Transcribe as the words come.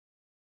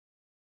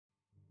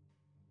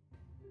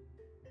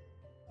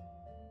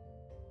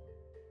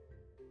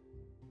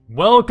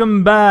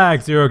Welcome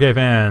back, 0K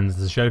fans.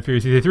 This is Shadow Fury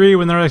Season 3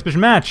 with another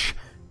exhibition match.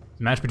 It's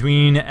a match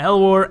between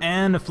Helwor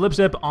and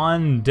Flipstip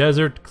on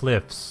Desert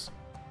Cliffs.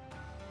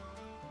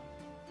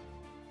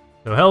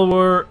 So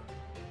Helwor,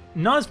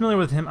 not as familiar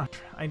with him.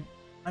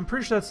 I'm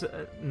pretty sure that's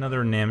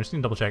another name. I'm just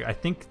gonna double check. I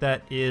think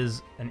that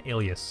is an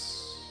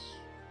alias.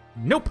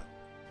 Nope.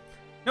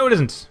 No, it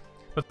isn't.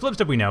 But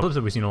Flipstip we know.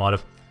 Flipstip we've seen a lot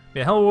of.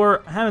 Yeah,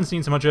 Helwor I haven't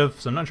seen so much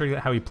of, so I'm not sure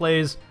how he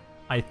plays.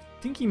 I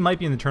think he might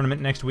be in the tournament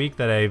next week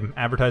that I'm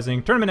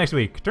advertising. Tournament next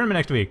week. Tournament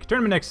next week.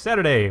 Tournament next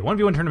Saturday.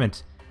 1v1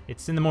 tournament.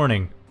 It's in the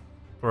morning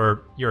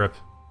for Europe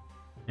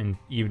and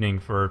evening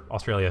for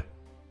Australia.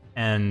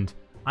 And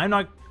I'm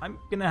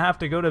gonna have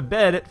to go to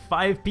bed at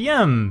 5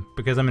 p.m.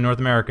 because I'm in North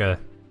America,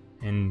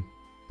 in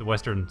the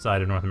western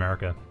side of North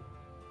America.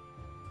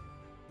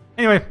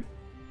 Anyway,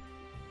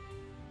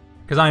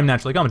 because I'm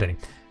naturally commentating.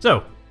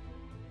 So,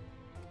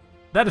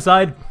 that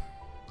aside,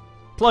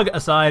 plug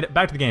aside,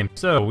 back to the game.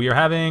 So, we are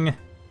having, like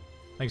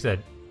I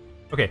said,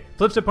 okay,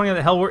 Flipstip pointing out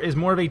that Helwor is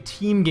more of a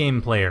team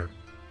game player.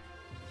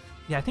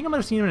 Yeah, I think I might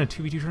have seen him in a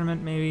 2v2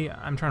 tournament, maybe.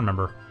 I'm trying to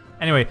remember.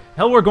 Anyway,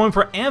 Helwor going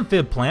for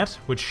Amphib Plant,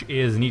 which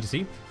is neat to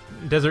see.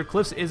 Desert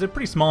Cliffs is a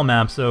pretty small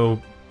map,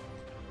 so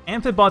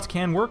Amphib bots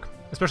can work,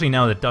 especially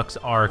now that ducks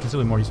are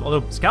considerably more useful.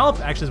 Although Scallop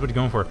actually is what you're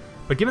going for.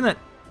 But given that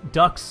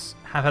ducks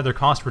have had their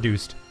cost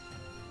reduced,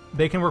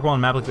 they can work well on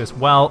a map like this,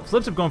 while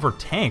Flipstip going for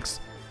tanks,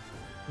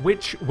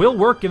 which will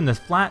work given the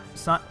flat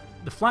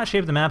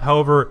shape of the map.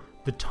 However,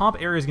 the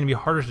top area is going to be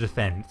harder to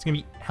defend. It's going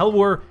to be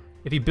Helwor.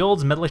 If he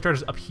builds metal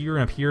extractors up here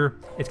and up here,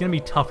 it's going to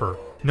be tougher.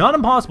 Not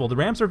impossible. The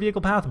ramps are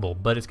vehicle pathable,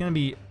 but it's going to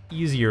be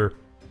easier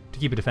to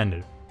keep it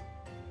defended.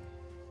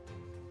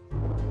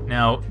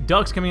 Now,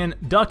 ducks coming in,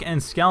 duck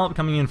and scallop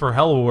coming in for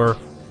Helwor.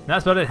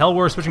 That's about it.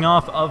 Helwor switching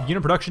off of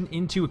unit production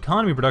into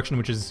economy production,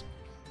 which is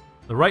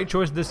the right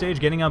choice at this stage.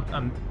 Getting up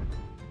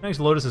nice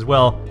Lotus as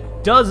well.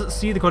 Does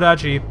see the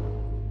Kodachi,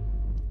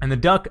 and the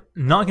duck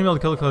not going to be able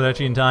to kill the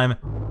Kodachi in time.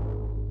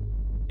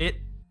 It,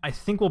 I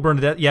think, will burn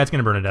to death. Yeah, it's going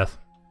to burn to death.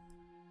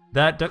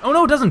 That duck, oh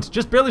no, it doesn't.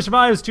 Just barely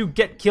survives to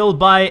get killed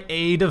by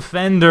a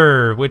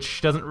defender,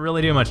 which doesn't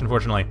really do much,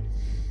 unfortunately.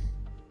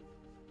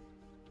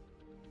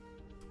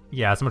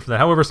 Yeah, so much for that.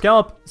 However,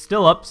 Scallop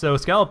still up, so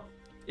Scallop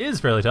is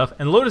fairly tough,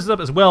 and Lotus is up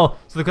as well,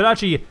 so the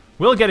Kodachi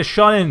will get a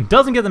shot in,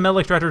 doesn't get the metal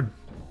extractor,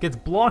 gets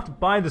blocked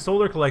by the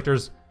solar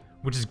collectors,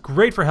 which is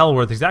great for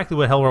Helwor. It's exactly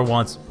what Helwor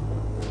wants.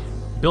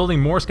 Building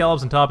more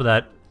Scallops on top of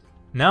that.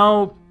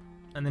 Now,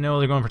 and they know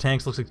they're going for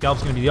tanks, looks like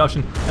Scallop's going to be the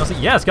option. Now, see,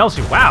 yeah, Scallop's,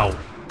 wow!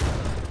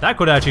 That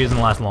Kodachi isn't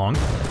last long.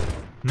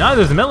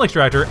 Neither is the metal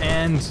extractor,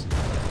 and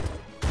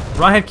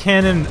Riot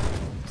Cannon,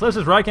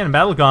 Flipstip's Riot Cannon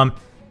Battlecom,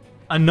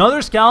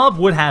 another Scallop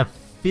would have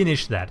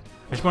finished that.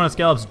 I just point out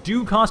Scallops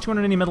do cost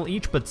 280 metal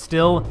each, but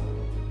still,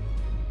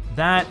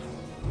 that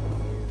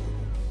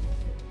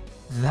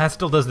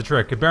still does the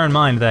trick. Bear in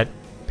mind that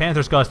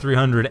Panthers cost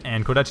 300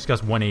 and Kodachi's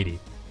cost 180.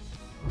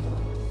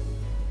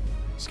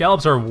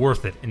 Scallops are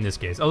worth it in this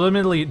case. Although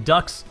admittedly,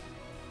 ducks,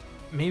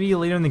 maybe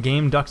later in the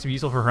game, ducks could be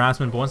useful for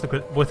harassment,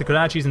 but with the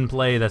Kodachis in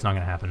play, that's not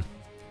going to happen.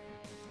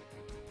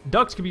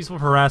 Ducks could be useful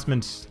for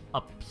harassment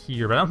up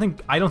here, but I don't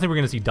think we're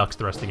going to see ducks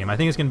the rest of the game. I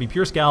think it's going to be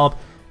pure Scallop,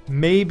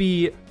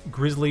 maybe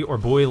Grizzly or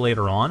Boy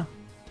later on.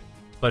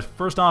 But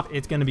first off,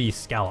 it's going to be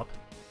Scallop.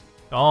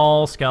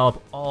 All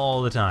Scallop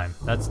all the time.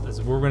 That's what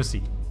we're going to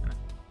see.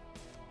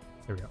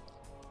 There we go.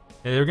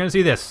 We're going to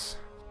see this.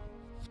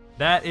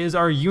 That is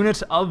our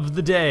unit of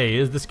the day,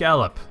 is the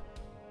Scallop.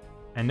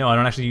 And no, I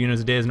don't actually use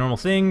units a day as a normal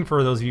thing,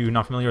 for those of you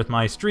not familiar with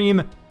my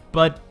stream,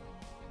 but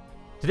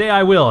today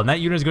I will, and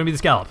that unit is going to be the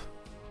Scallop.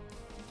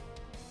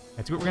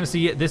 That's what we're going to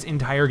see this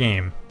entire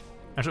game.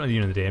 Actually, not the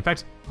unit of the day. In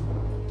fact,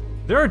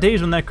 there are days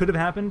when that could have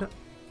happened.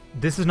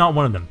 This is not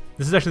one of them.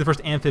 This is actually the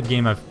first Amphib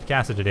game I've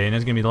casted today, and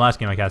it's going to be the last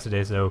game I cast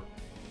today, so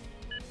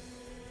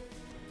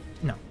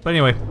no. But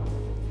anyway,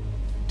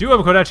 do have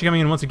a Kodachi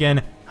coming in once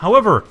again.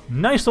 However,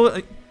 nice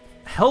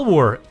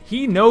Helwor,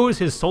 he knows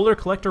his solar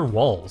collector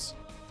walls.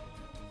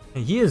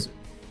 And he is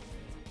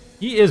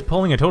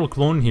pulling a total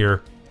clone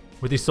here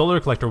with these solar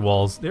collector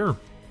walls. They're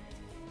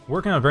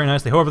working out very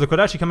nicely. However, the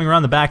Kodachi coming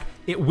around the back,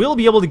 it will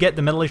be able to get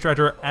the metal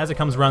extractor as it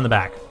comes around the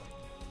back.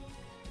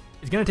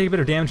 It's going to take a bit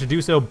of damage to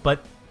do so,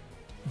 but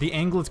the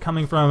angle it's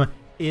coming from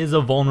is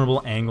a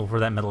vulnerable angle for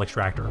that metal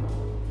extractor.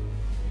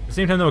 At the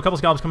same time, though, a couple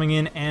Scallops coming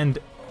in, and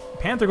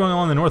Panther going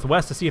along the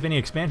northwest to see if any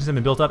expansions have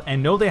been built up,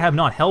 and no, they have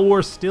not.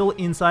 Helwor still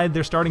inside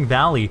their starting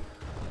valley,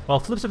 while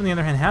Flipstip, on the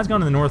other hand, has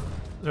gone to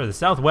the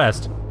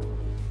southwest.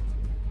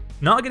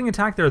 Not getting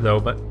attacked there, though,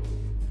 but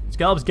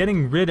Scallop's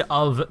getting rid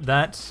of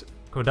that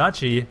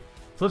Kodachi.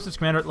 Flipstip's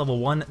commander at level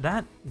 1.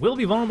 That will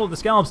be vulnerable to the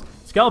Scallops.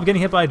 Scallop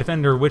getting hit by a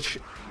defender, which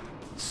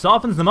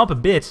softens them up a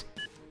bit,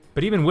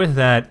 but even with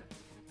that,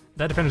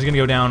 that defender's going to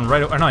go down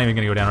right away. Or not even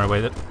going to go down right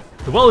away.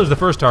 The Weller's the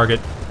first target,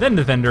 then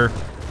the defender,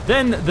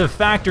 then the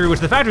factory,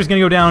 which the factory's going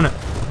to go down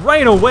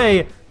right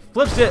away.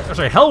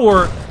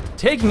 Helwor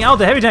taking out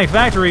the heavy tank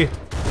factory,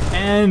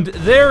 and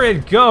there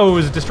it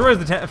goes. Destroys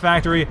the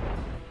factory.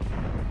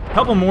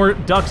 Couple more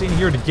ducks in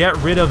here to get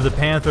rid of the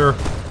Panther.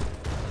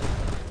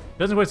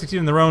 Doesn't quite succeed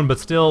in their own, but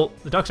still,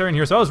 the ducks are in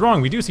here. So I was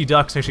wrong. We do see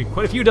ducks, actually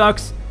quite a few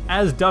ducks,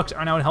 as ducks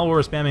are now in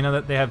Helwor spamming now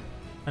that they have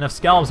enough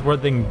scallops where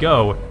they can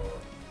go.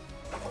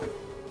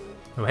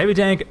 So heavy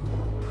tank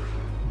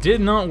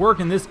did not work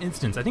in this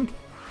instance. I think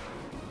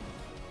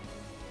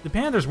the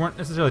Panthers weren't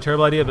necessarily a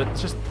terrible idea, but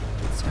it's just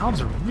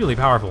scallops are really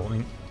powerful. I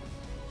mean,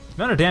 the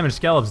amount of damage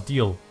scallops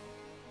deal,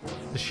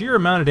 the sheer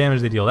amount of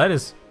damage they deal, that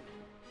is,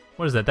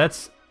 what is that?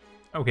 That's,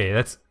 okay,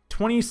 that's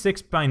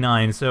 26 by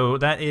 9, so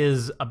that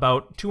is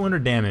about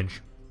 200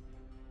 damage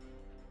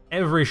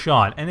every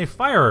shot, and they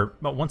fire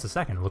about once a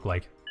second, it looked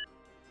like.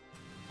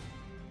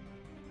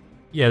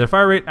 Yeah, their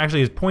fire rate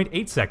actually is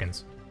 0.8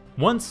 seconds.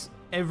 Once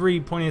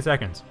every 0.8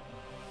 seconds.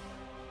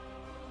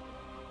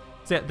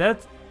 So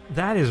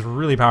that is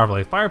really powerful.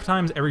 They fire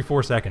times every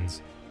 4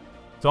 seconds.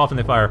 So often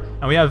they fire.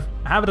 And we have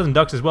half a dozen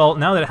ducks as well.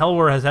 Now that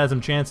Helwor has had some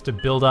chance to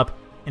build up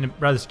in a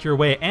rather secure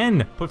way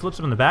and put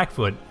Flipstip on the back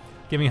foot,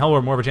 giving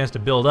Helwor more of a chance to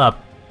build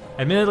up.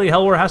 Admittedly,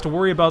 Helwor has to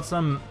worry about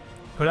some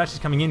Kodachis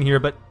coming in here,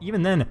 but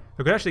even then,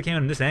 the Kodachi that came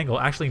in this angle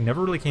actually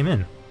never really came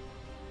in.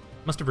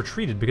 Must have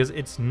retreated because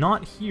it's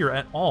not here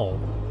at all.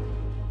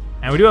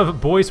 And we do have a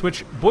boy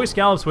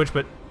scallop switch,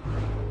 but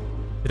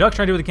the ducks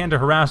trying to do what they can to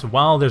harass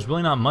while there's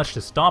really not much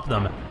to stop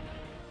them.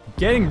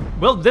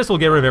 Well, this will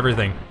get rid of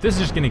everything. This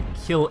is just going to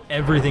kill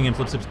everything in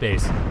Flipstip's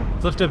base.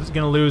 Flipstip's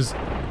going to lose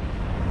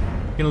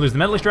the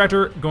metal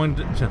extractor, going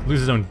to lose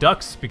his own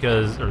ducks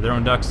because, or their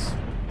own ducks.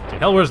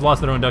 Helwor's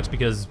lost their own ducks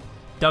because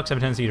ducks have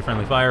a tendency to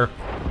friendly fire.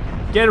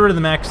 Get rid of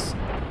the mechs.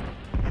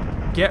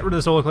 Get rid of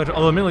the solar collector.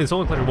 Although admittedly the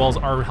solar collector walls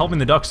are helping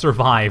the ducks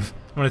survive.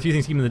 One of the few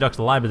things keeping the ducks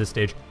alive at this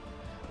stage.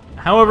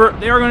 However,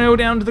 they are going to go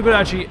down to the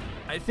Kodachi.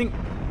 I think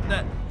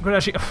that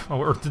Kodachi,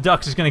 or the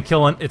ducks, is going to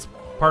kill its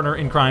partner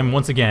in crime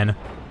once again.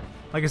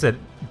 Like I said,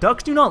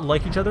 ducks do not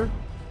like each other.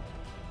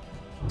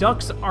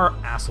 Ducks are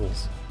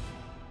assholes.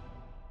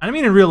 And I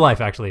mean in real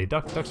life, actually.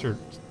 Ducks are...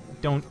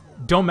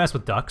 Don't mess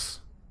with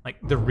ducks. Like,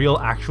 the real,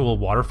 actual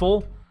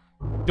waterfall.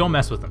 Don't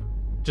mess with them.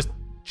 Just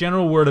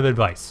general word of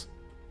advice.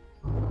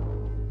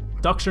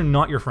 Ducks are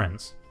not your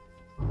friends.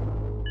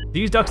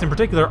 These ducks in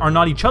particular are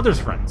not each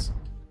other's friends.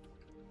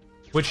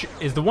 Which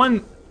is the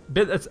one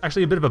bit that's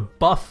actually a bit of a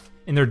buff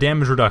in their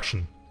damage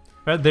reduction.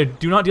 Right? They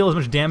do not deal as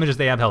much damage as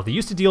they have health. They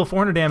used to deal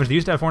 400 damage, they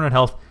used to have 400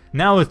 health,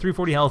 now with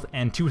 340 health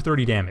and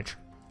 230 damage.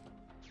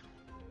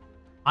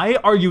 I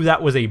argue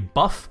that was a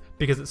buff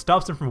because it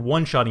stops them from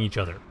one-shotting each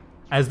other,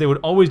 as they would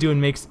always do and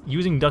makes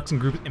using ducks in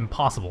groups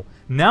impossible.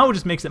 Now it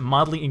just makes it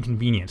mildly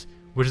inconvenient,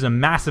 which is a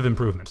massive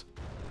improvement.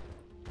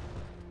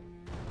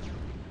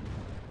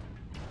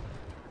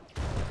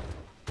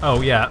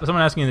 Oh yeah,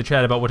 someone asking in the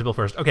chat about what to build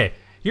first. Okay,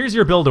 here's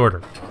your build order.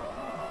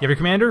 You have your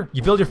commander,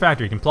 you build your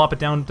factory. You can plop it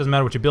down, doesn't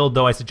matter what you build,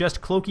 though I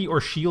suggest Cloaky or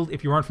Shield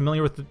if you aren't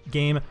familiar with the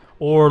game,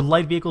 or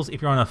light vehicles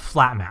if you're on a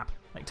flat map,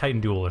 like Titan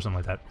Duel or something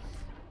like that.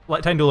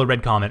 Titan Duel or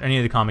Red Comet, any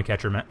of the Comet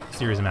Catcher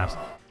series of maps.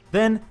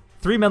 Then,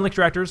 3 metal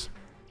extractors,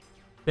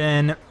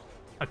 then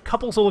a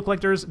couple solar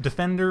collectors,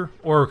 defender,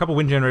 or a couple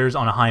wind generators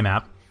on a high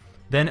map,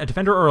 then a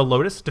defender or a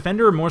lotus.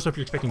 Defender more so if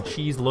you're expecting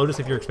cheese,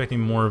 lotus if you're expecting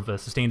more of a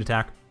sustained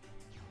attack.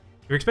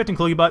 If you're expecting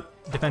Cloaky Butt,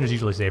 defender's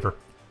usually safer.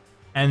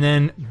 And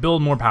then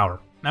build more power.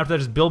 After that,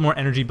 just build more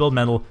energy, build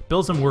metal,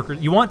 build some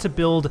workers. You want to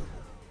build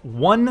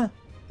 1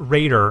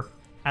 raider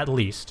at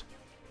least,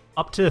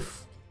 up to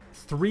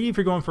 3 if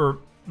you're going for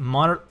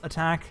moderate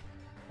attack,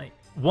 like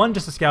 1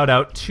 just to scout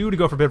out, 2 to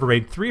go for a bit of a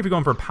raid, 3 if you're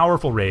going for a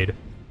powerful raid,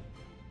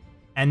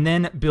 and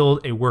then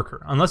build a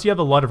worker. Unless you have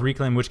a lot of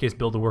reclaim, in which case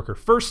build a worker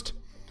first,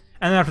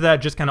 and then after that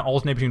just kind of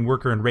alternate between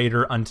worker and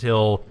raider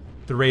until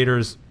the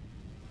raiders,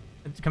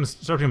 it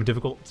starts becoming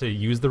difficult to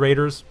use the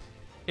raiders.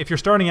 If you're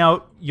starting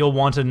out, you'll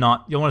want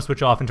to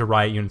switch off into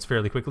riot units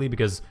fairly quickly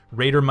because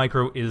Raider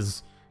Micro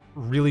is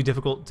really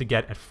difficult to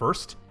get at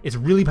first. It's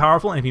really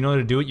powerful, and if you know how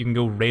to do it, you can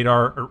go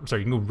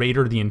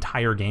Raider the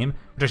entire game.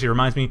 Which actually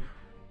reminds me,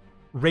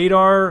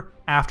 Radar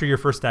after your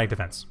first static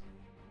defense.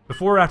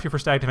 Before or after your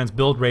first static defense,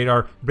 build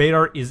Radar.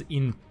 Radar is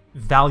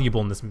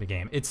invaluable in this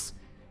game. It's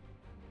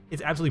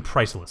absolutely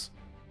priceless.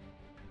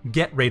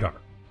 Get Radar.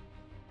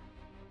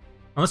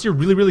 Unless you're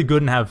really, really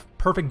good and have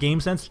perfect game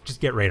sense,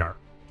 just get Radar.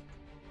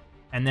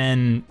 And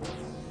then,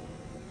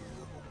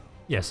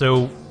 yeah,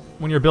 so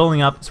when you're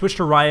building up, switch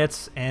to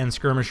riots and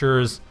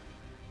skirmishers.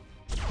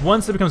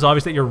 Once it becomes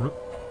obvious that you're,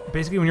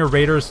 basically when your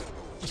raiders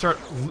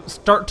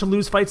start to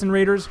lose fights in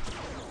raiders,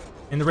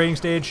 in the raiding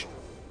stage,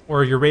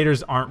 or your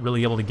raiders aren't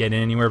really able to get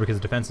in anywhere because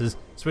of defenses,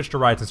 switch to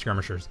riots and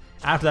skirmishers.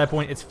 After that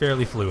point, it's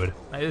fairly fluid.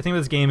 The thing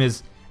with this game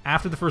is,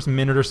 after the first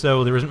minute or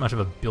so, there isn't much of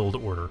a build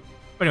order.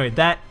 But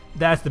anyway,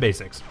 that's the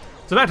basics.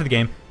 So back to the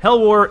game.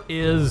 Helwor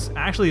is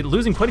actually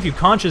losing quite a few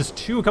conches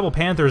to a couple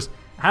Panthers.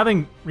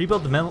 Having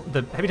rebuilt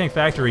the heavy tank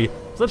factory,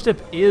 Flipstip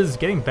is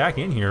getting back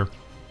in here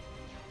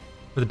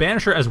with the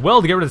Banisher as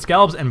well to get rid of the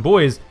Scallops and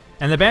boys.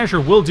 And the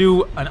Banisher will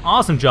do an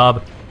awesome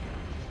job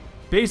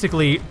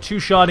basically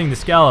two-shotting the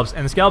Scallops.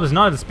 And the Scallop is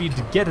not at the speed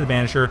to get to the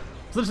Banisher.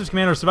 Flipstip's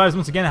commander survives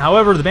once again.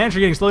 However, the Banisher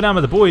getting slowed down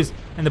by the boys,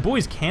 and the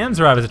boys can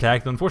survive his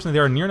attack, though unfortunately they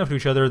are near enough to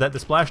each other that the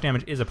splash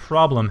damage is a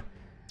problem.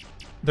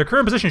 Their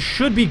current position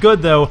should be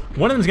good, though.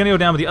 One of them is going to go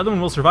down, but the other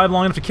one will survive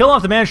long enough to kill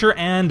off the Banisher,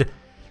 and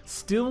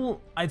still,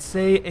 I'd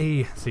say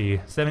a, let's see,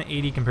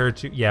 780 compared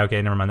to, yeah,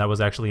 okay, never mind. That was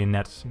actually a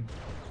net,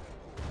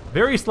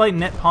 very slight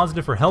net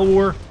positive for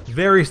Helwor,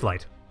 very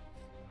slight.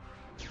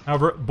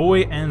 However,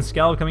 Boy and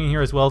Scalp coming in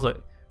here as well.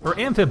 So for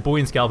Amphib, Boy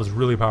and Scalp is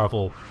really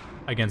powerful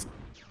against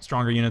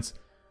stronger units.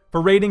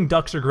 For raiding,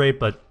 Ducks are great,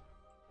 but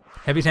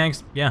heavy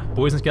tanks, yeah,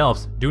 Boys and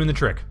Scalps, doing the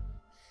trick.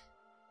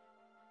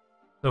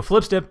 So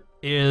Flipstip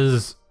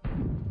is,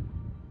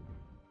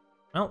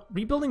 well,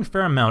 rebuilding a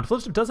fair amount.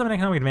 Flipstip does have an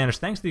economic advantage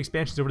thanks to the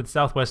expansions over to the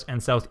southwest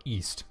and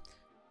southeast,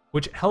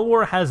 which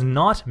Helwor has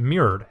not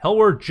mirrored.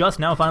 Helwor just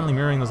now finally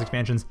mirroring those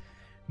expansions.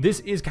 This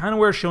is kind of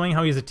where it's showing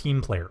how he's a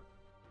team player.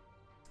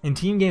 In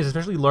team games,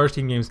 especially large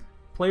team games,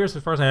 players,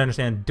 as far as I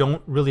understand,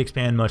 don't really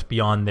expand much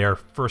beyond their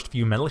first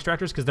few metal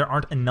extractors because there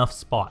aren't enough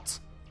spots.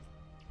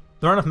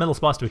 There aren't enough metal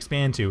spots to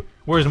expand to,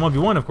 whereas in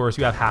 1v1, of course,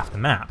 you have half the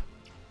map.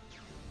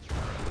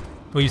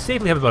 Well, you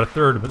safely have about a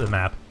third of the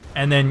map,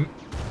 and then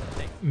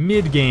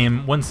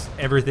mid-game, once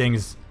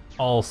everything's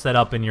all set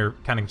up and you're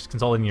kind of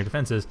consolidating your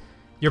defenses,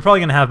 you're probably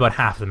going to have about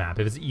half the map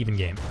if it's an even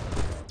game.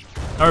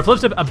 Alright,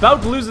 Flipstip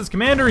about to lose its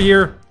commander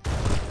here.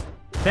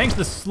 Thanks to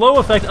the slow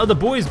effect of the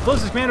Boys,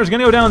 Flipstip's commander is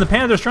going to go down. The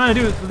Panthers trying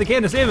to do what they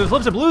can to save it.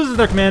 Flipstip loses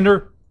their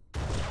commander.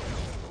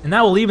 And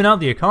that will even out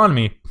the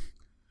economy.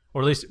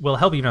 Or at least will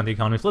help even out the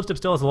economy. Flipstip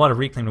still has a lot of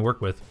reclaim to work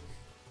with.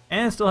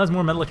 And still has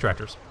more metal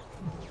extractors.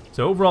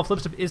 So overall,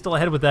 Flipstip is still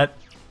ahead with that.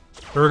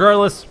 But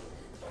regardless,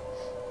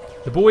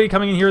 the Boy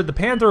coming in here, the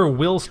Panther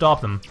will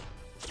stop them.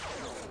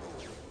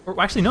 Or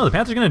actually, no, the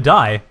Panther's going to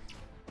die.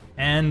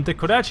 And the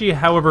Kodachi,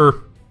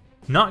 however,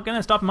 not going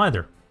to stop him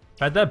either. In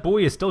fact, that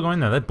Boy is still going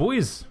there. That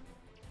Boys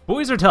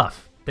are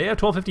tough. They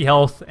have 1250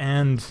 health,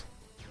 and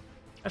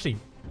actually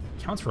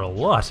counts for a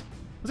lot.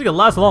 Looks like it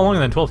lasts a lot longer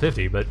than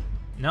 1250, but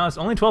no, it's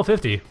only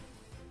 1250.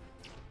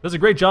 Does a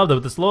great job, though,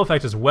 with the slow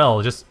effect as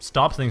well. It just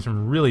stops things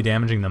from really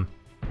damaging them.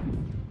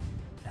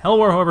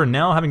 Helwor, however,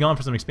 now having gone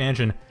for some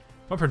expansion,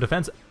 going for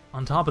defense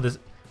on top of this,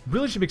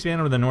 really should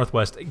expand over the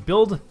northwest.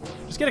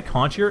 Just get a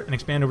conch here and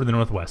expand over the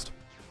northwest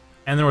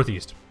and the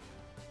northeast.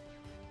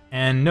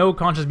 And no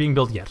conches being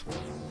built yet.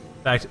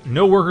 In fact,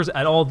 no workers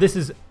at all. This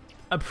is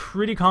a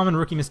pretty common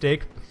rookie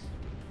mistake.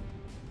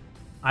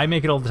 I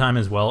make it all the time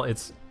as well.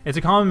 It's a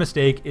common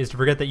mistake is to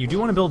forget that you do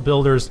want to build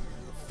builders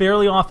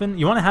fairly often.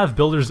 You want to have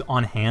builders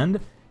on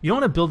hand. You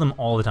don't want to build them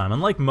all the time.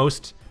 Unlike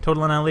most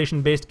Total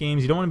Annihilation based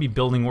games, you don't want to be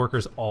building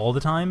workers all the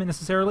time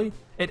necessarily.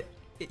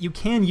 You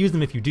can use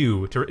them if you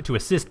do to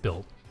assist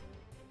build.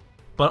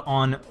 But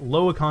on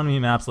low economy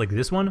maps like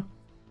this one,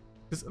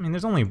 because I mean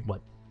there's only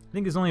what? I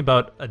think there's only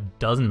about a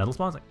dozen metal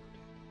spots.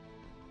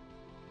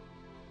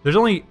 There's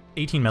only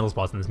 18 metal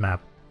spots in this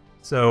map,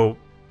 so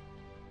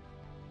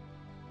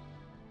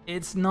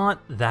it's not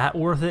that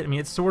worth it. I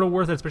mean, it's sort of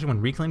worth it, especially when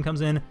Reclaim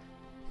comes in.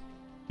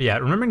 But yeah,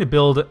 remembering to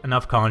build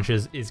enough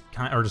conches is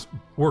or just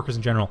workers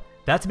in general,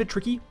 that's a bit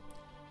tricky.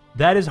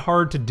 That is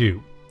hard to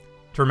do,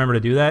 to remember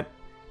to do that.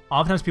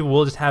 Oftentimes people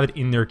will just have it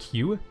in their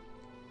queue,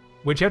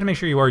 which you have to make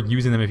sure you are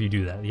using them if you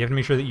do that. You have to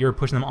make sure that you're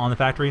pushing them on the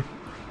factory.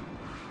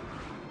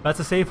 That's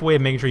a safe way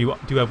of making sure you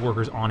do have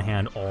workers on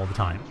hand all the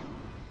time.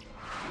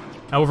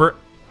 However,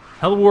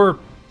 Helwor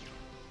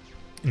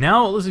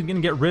now is going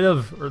to get rid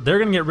of, or they're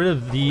going to get rid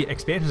of the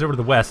expansions over to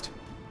the west.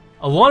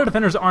 A lot of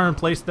defenders are in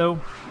place though,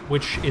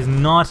 which is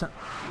not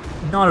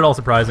at all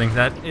surprising.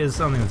 That is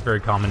something that's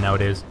very common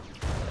nowadays.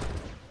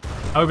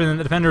 However,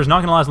 the defender is not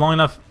going to last long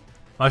enough.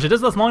 Well, actually, it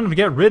does last long enough to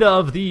get rid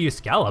of the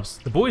Scallops.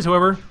 The Boys,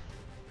 however,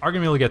 are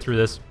going to be able to get through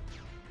this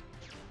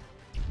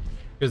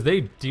because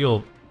they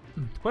deal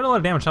quite a lot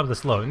of damage top of the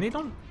slow, and they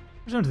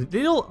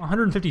deal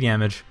 150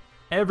 damage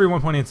every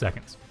 1.8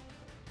 seconds.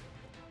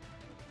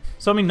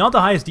 So, I mean, not the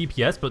highest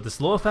DPS, but the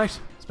slow effect,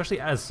 especially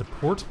as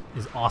support,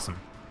 is awesome.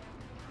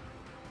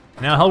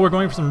 Now, Helwor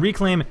going for some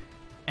reclaim,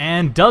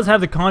 and does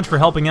have the conch for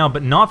helping out,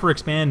 but not for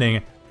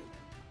expanding.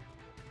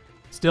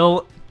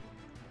 Still,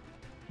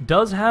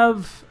 does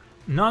have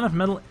not enough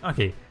metal.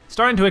 Okay,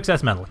 starting to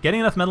excess metal. Getting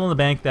enough metal in the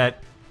bank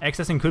that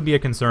accessing could be a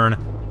concern.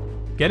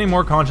 Getting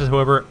more conches,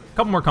 however, a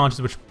couple more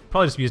conches, which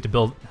probably just be used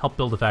to help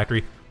build the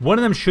factory. One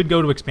of them should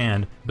go to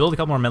expand, build a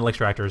couple more metal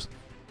extractors.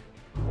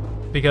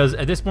 Because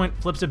at this point,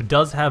 Flipstip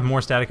does have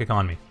more static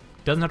economy.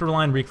 Doesn't have to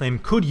rely on Reclaim.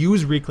 Could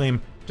use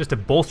Reclaim just to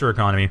bolster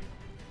economy.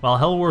 While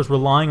Helwor is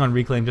relying on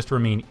Reclaim just to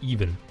remain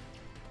even.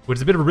 Which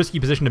is a bit of a risky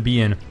position to be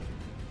in.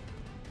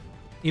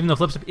 Even though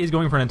Flipstip is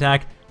going for an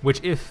attack,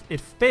 which if it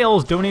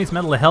fails, donates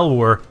metal to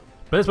Helwor.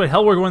 But this way,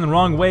 Helwor going the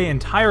wrong way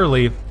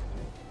entirely.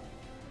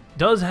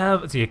 Does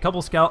have, let's see, a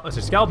couple Scalp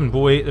and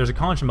Boy. There's a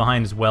Conch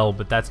behind as well,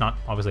 but that's not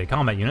obviously a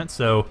combat unit,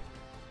 so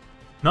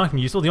not going to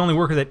be useful. The only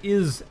worker that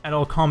is at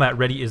all combat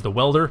ready is the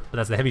Welder, but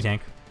that's the heavy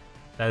tank.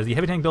 That is the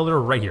heavy tank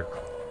builder right here.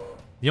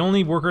 The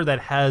only worker that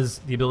has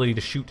the ability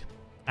to shoot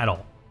at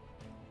all.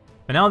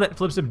 But now that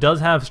Flipstip does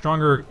have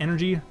stronger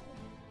energy,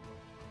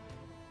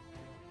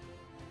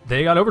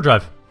 they got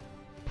overdrive.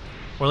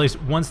 Or at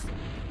least once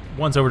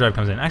overdrive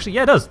comes in. Actually,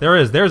 yeah, it does.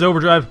 There's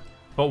overdrive.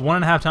 About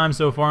 1.5 times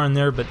so far in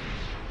there, but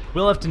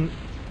we'll have to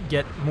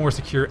get more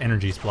secure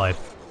energy supply.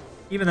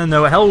 Even then,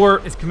 though,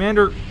 Helwor is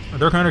commander, or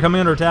their commander coming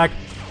under attack.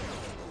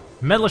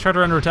 Metal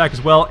Extractor under attack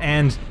as well,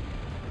 and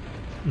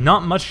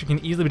not much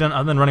can easily be done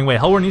other than running away.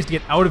 Helwor needs to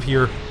get out of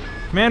here.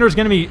 Commander is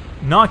going to be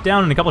knocked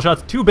down in a couple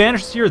shots. 2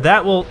 banishes here.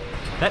 That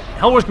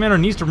Helwor's commander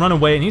needs to run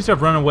away. It needs to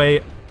have run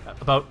away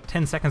about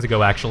 10 seconds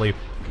ago, actually.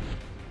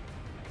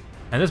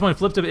 At this point,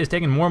 Flipstip is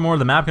taking more and more of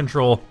the map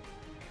control.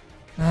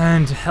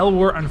 And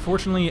Helwor,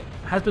 unfortunately,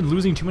 has been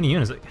losing too many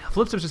units.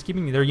 Flipstip's just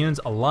keeping their units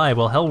alive,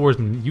 while Helwor's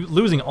been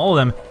losing all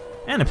of them.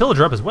 And a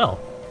Pillager up as well.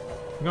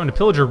 We're going to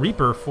Pillager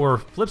Reaper for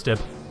Flipstip,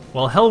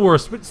 while Helwor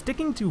is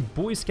sticking to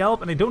Boy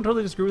Scalp, and I don't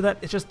totally disagree with that.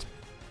 It just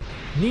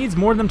needs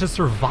more of them to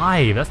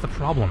survive. That's the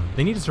problem.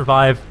 They need to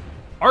survive.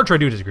 Archer I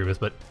do disagree with,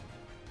 but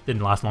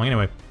didn't last long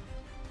anyway.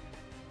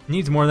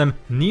 Needs more of them.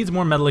 Needs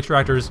more metal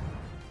extractors.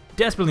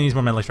 Desperately needs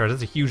more metal extractors.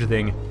 That's a huge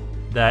thing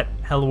that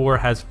Helwor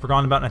has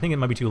forgotten about, and I think it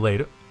might be too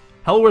late.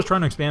 Helwor is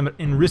trying to expand, but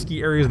in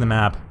risky areas of the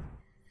map.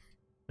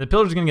 The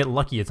Pillager's going to get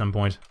lucky at some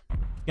point.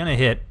 It's going to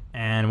hit,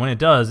 and when it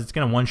does, it's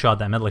going to one-shot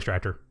that metal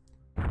extractor.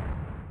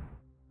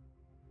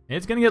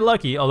 It's going to get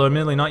lucky, although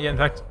admittedly not yet. In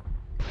fact,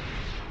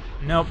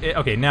 nope.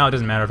 Okay, now it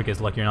doesn't matter if it gets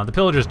lucky or not. The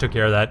Pillagers took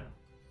care of that.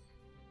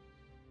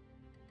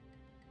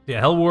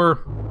 Yeah,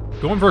 Helwor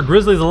going for a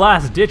Grizzly's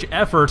last-ditch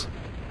effort.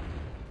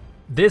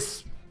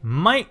 This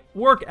might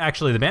work,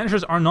 actually. The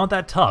Banishers are not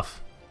that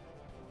tough.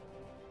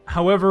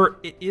 However,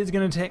 it is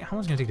going to take... How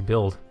long is it going to take to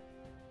build?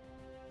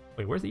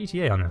 Wait, where's the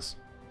ETA on this?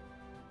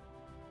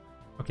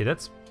 Okay,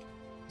 that's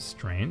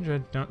strange. I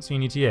don't see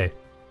an ETA.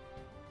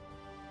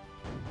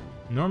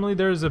 Normally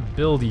there's a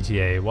build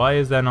ETA. Why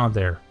is that not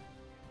there?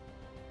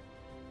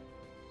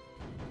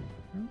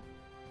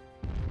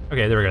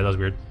 Okay, there we go. That was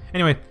weird.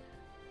 Anyway,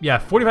 yeah,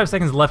 45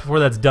 seconds left before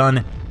that's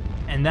done.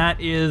 And that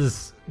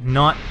is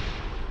not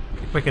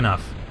quick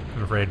enough,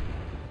 I'm afraid.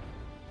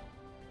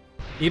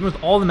 Even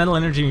with all the metal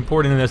energy being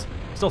poured into this,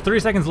 still 30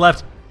 seconds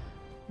left.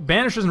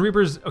 Banishers and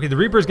Reapers... Okay, the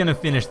Reaper's going to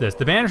finish this.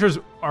 The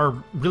Banishers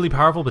are really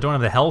powerful but don't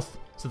have the health,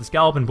 so the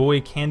Scallop and Boy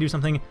can do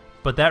something.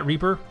 But that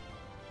Reaper...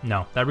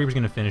 No, that Reaper's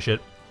going to finish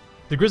it.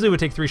 The Grizzly would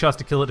take 3 shots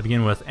to kill it to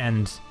begin with,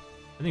 and...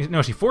 I think... No,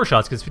 actually 4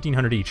 shots, because it's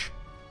 1,500 each.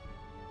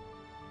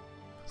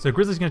 So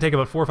Grizzly's going to take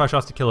about 4 or 5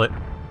 shots to kill it,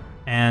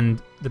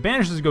 and the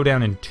Banishers go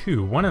down in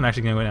 2. One of them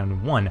actually going to go down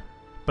in 1.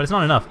 But it's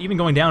not enough. Even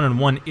going down in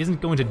 1 isn't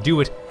going to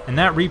do it, and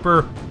that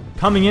Reaper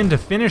coming in to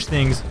finish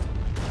things...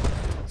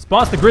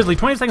 Spots the Grizzly.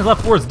 20 seconds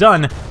left before it's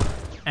done.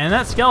 And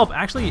that Scalp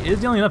actually is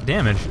dealing enough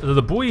damage.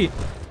 The Boy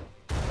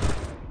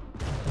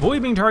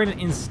being targeted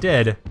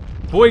instead.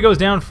 Boy goes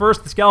down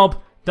first. The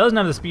Scalp doesn't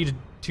have the speed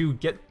to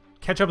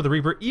catch up with the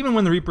Reaper, even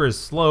when the Reaper is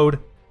slowed.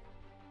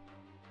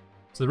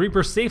 So the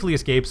Reaper safely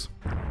escapes.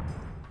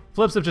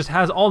 Flipstip just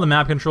has all the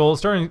map control,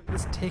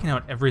 it's taking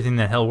out everything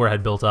that Helwor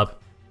had built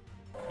up.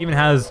 Even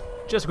has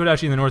just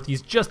Kodachi in the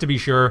northeast, just to be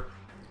sure.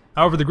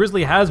 However, the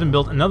Grizzly has been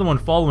built, another one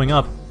following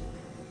up.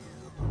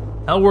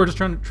 Helwor just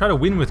trying to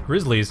win with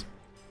Grizzlies.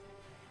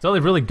 That's all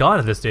they've really got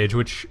at this stage,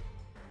 which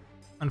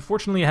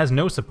unfortunately has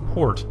no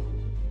support.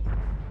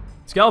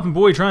 Scallop and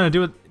Boy trying to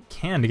do what they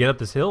can to get up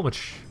this hill,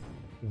 which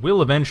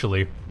will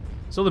eventually,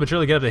 slowly but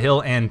surely, get up the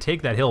hill and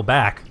take that hill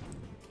back.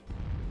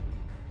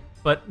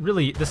 But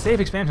really, the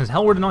safe expansions,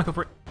 Helwor did not go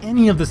for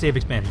any of the safe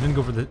expansions. Didn't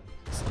go for the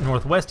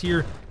northwest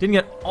here,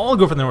 didn't all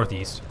go for the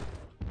northeast.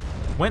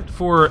 Went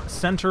for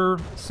center,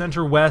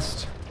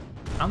 center-west.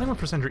 I don't think went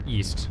for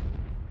center-east.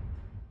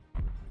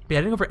 But yeah,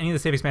 I didn't go for any of the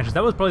safe expansions.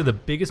 That was probably the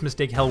biggest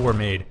mistake Helwor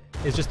made,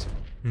 is just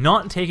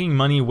not taking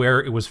money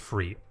where it was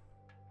free.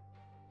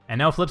 And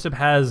now Flipstip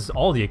has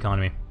all the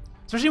economy.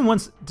 Especially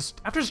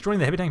after destroying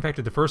the heavy tank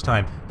factory the first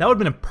time, that would have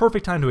been a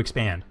perfect time to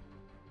expand.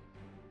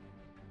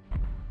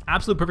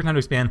 Absolute perfect time to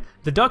expand.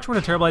 The Ducks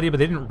weren't a terrible idea, but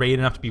they didn't raid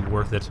enough to be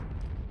worth it.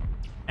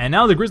 And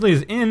now the Grizzly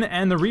is in,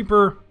 and the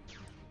Reaper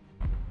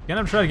gonna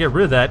have to try to get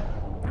rid of that.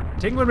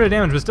 Taking quite a bit of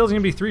damage, but still gonna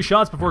be 3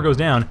 shots before it goes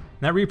down. And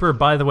that Reaper,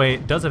 by the way,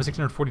 does have a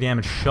 640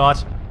 damage shot,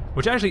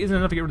 which actually isn't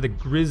enough to get rid of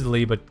the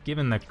Grizzly, but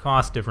given the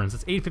cost difference,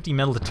 it's 850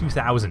 metal to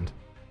 2,000.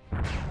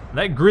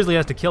 That Grizzly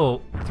has to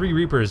kill 3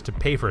 Reapers to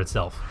pay for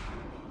itself.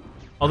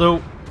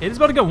 Although, it is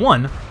about to get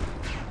 1.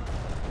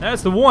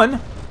 That's the 1.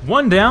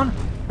 1 down.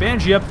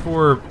 Banshee up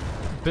for a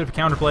bit of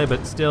counterplay,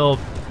 but still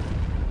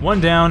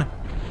 1 down.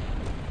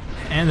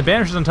 And the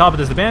Banishers on top of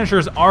this. The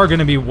Banishers are going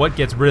to be what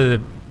gets rid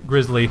of the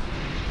Grizzly.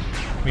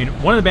 I mean,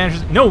 one of the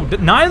Banishers... No,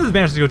 neither of the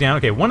Banishers go down.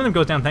 Okay, one of them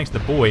goes down thanks to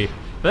the Boy.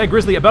 But that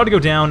Grizzly about to go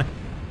down.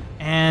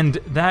 And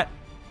that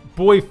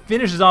Boy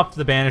finishes off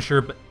the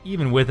Banisher, but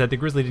even with it, the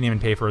Grizzly didn't even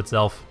pay for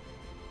itself.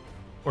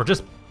 Or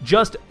just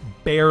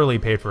barely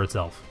paid for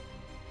itself.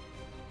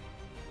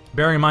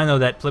 Bearing in mind, though,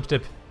 that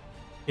Flipstip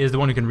is the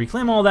one who can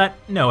reclaim all that.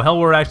 No,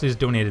 Helwor actually just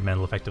donated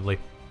metal, effectively.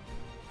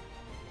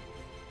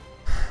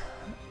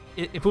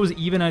 If it was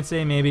even, I'd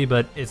say maybe,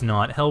 but it's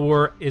not.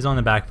 Helwor is on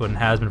the back foot and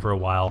has been for a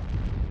while.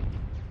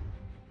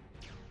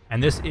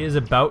 And this is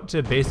about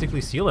to basically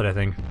seal it, I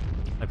think.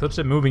 Like,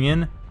 Flipstip moving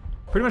in.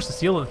 Pretty much to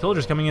seal it. The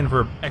Pillagers coming in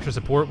for extra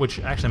support, which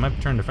actually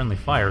might turn to friendly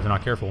fire if they're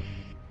not careful.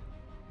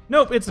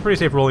 Nope, it's a pretty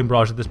safe rolling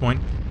barrage at this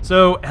point.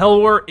 So,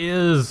 Helwor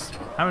is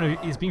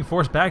He's being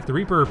forced back. The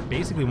Reaper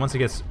basically once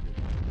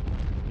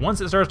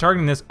it starts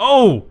targeting this.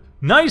 Oh,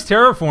 nice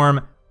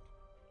terraform.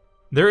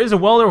 There is a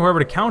welder, however,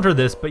 to counter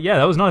this, but yeah,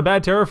 that was not a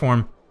bad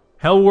terraform.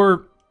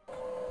 Helwor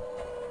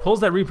pulls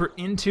that Reaper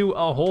into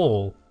a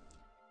hole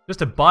just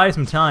to buy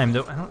some time,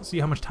 though I don't see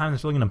how much time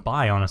that's really going to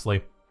buy,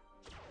 honestly.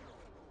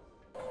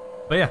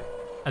 But yeah,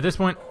 at this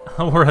point,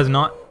 Helwor has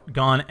not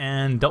gone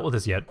and dealt with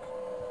this yet.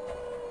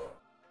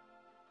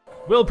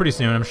 Will pretty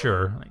soon, I'm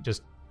sure. Like,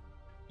 just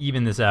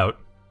even this out.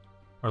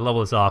 Or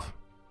level this off.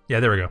 Yeah,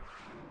 there we go.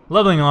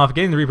 Leveling off,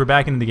 getting the Reaper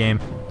back into the game.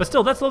 But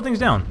still, that slowed things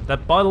down.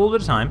 That bought a little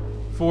bit of time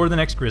for the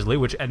next Grizzly,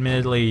 which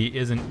admittedly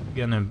isn't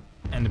going to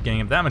end up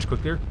getting up that much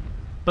quicker.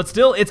 But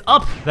still, it's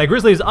up! That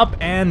Grizzly is up,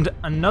 and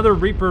another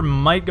Reaper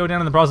might go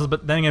down in the process,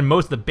 but then again,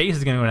 most of the base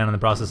is going to go down in the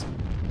process.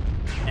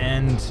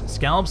 And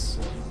Scalp's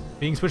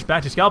being switched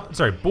back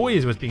to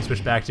Boys was being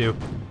switched back to.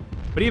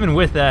 But even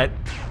with that,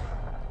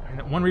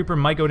 one Reaper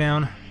might go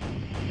down.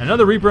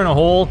 Another Reaper in a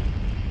hole.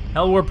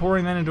 Helwor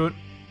pouring that into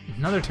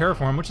another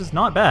terraform, which is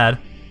not bad.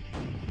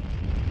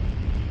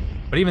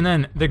 But even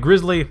then, the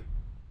Grizzly,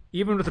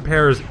 even with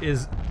repairs,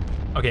 is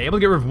okay, able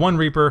to get rid of one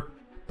Reaper.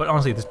 But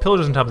honestly, there's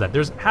pillagers on top of that.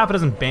 There's half a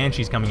dozen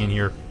Banshees coming in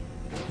here.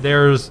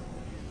 There's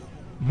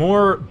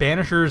more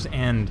Banishers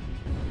and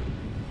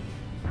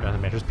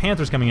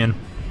Panthers coming in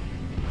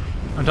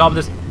on top of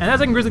this. And that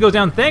second Grizzly goes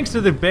down thanks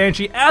to the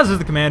Banshee, as is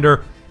the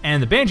commander.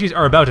 And the Banshees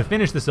are about to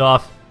finish this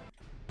off.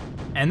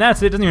 And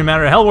that's it. Doesn't even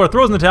matter. Helwor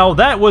throws in the towel.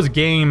 That was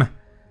game.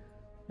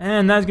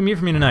 And that's going to be it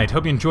for me tonight.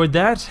 Hope you enjoyed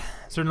that.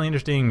 Certainly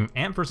interesting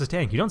amp versus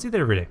tank. You don't see that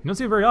every day. You don't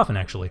see it very often,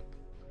 actually.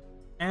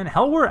 And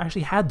Helwor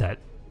actually had that.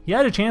 He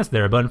had a chance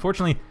there, but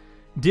unfortunately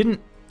didn't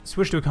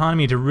switch to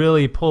economy to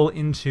really pull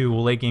into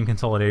late game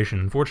consolidation.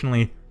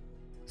 Unfortunately,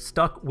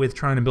 stuck with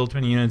trying to build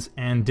 20 units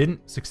and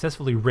didn't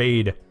successfully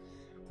raid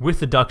with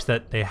the ducks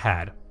that they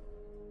had.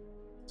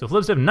 So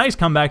Flipstip, nice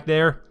comeback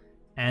there.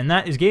 And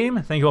that is game.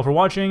 Thank you all for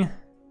watching.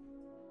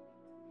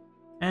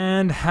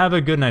 And have a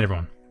good night,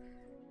 everyone.